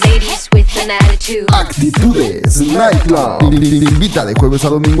Actitudes Nightclub te invita de jueves a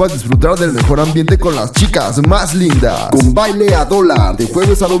domingo a disfrutar del mejor ambiente con las chicas más lindas, con baile a dólar de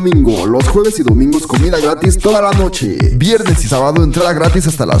jueves a domingo. Los jueves y domingos comida gratis toda la noche. Viernes y sábado entrada gratis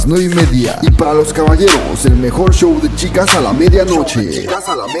hasta las 9:30. Y para los caballeros, el mejor show de chicas a la medianoche.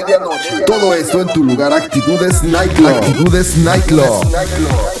 Todo esto en tu lugar Actitudes Nightclub. Actitudes Nightclub.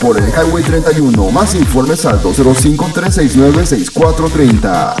 Por el Highway 31. Más informes al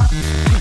 205-369-6430.